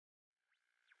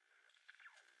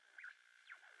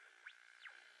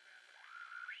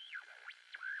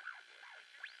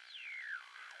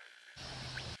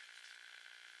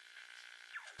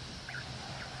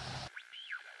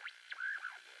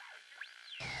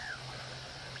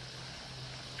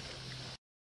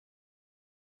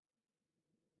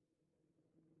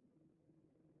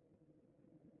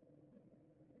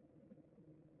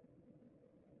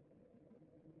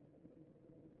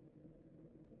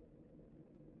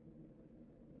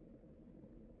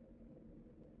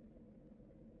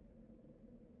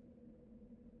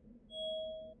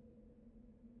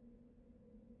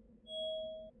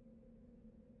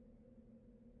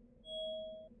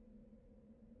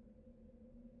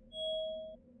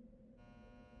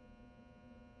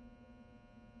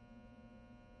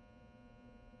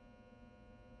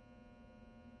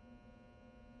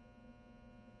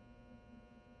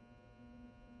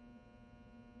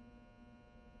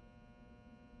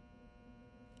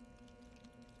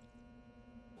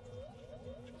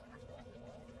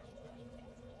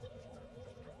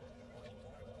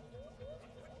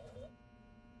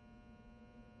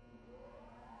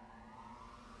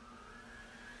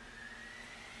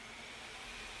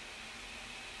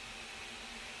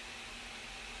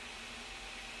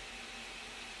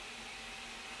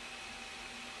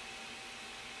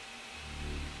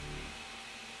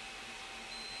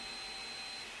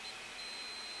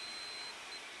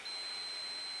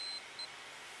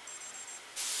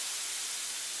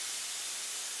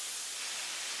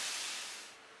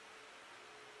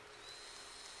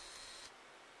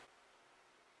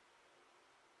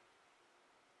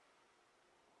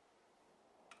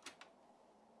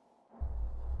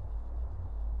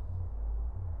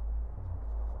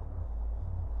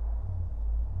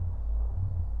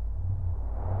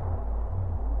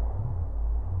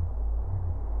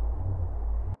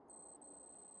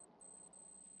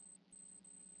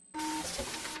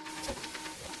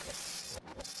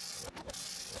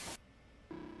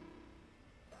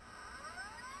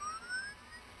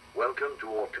Welcome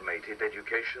to Automated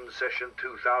Education Session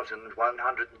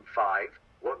 2105.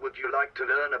 What would you like to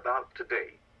learn about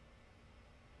today?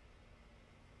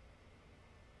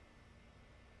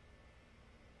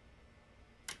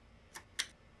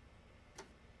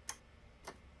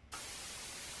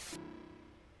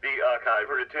 The archive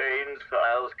retains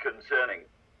files concerning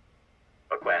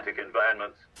aquatic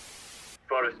environments,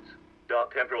 forests,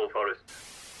 dark temporal forests,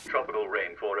 tropical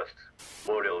rainforests,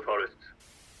 boreal forests,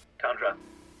 tundra,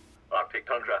 Arctic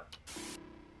tundra.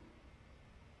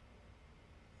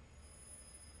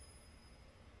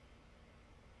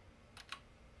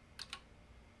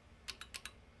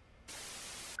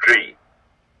 Tree,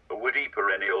 a woody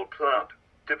perennial plant,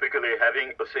 typically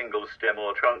having a single stem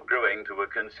or trunk growing to a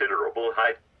considerable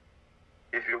height.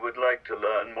 If you would like to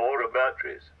learn more about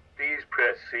trees, please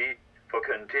press C for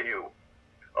continue.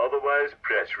 Otherwise,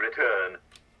 press return.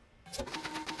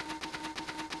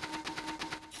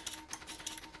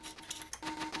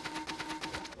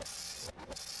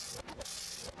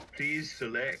 Please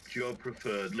select your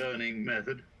preferred learning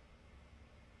method.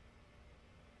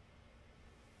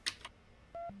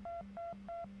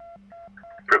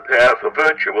 Prepare for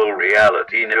virtual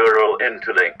reality neural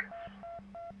interlink.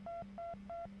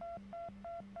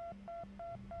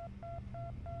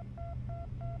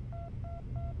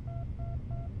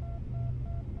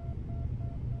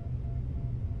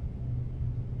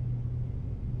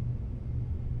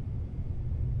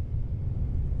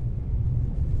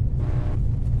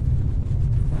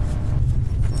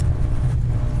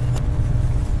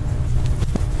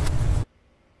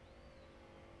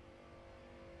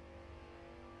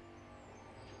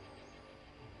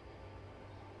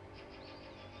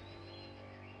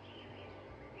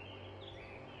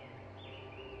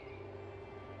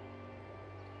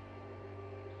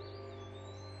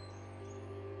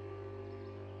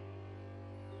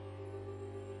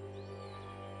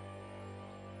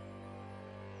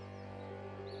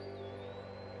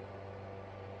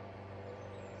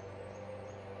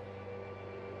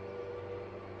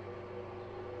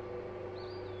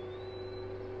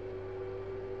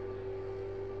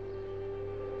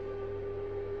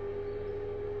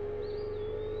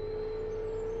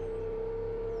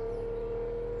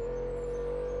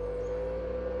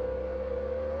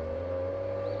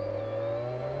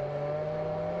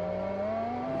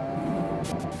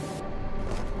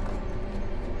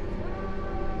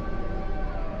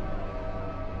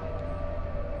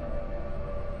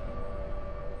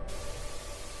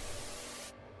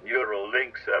 Neural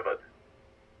link severed.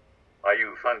 Are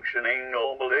you functioning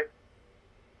normally?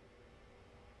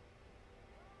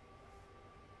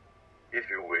 If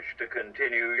you wish to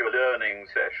continue your learning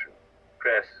session,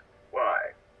 press Y.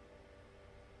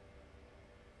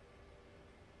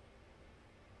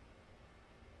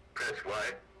 Press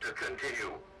Y to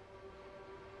continue.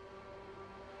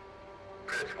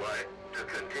 Press Y to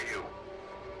continue.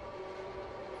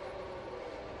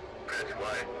 Press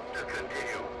Y to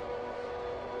continue.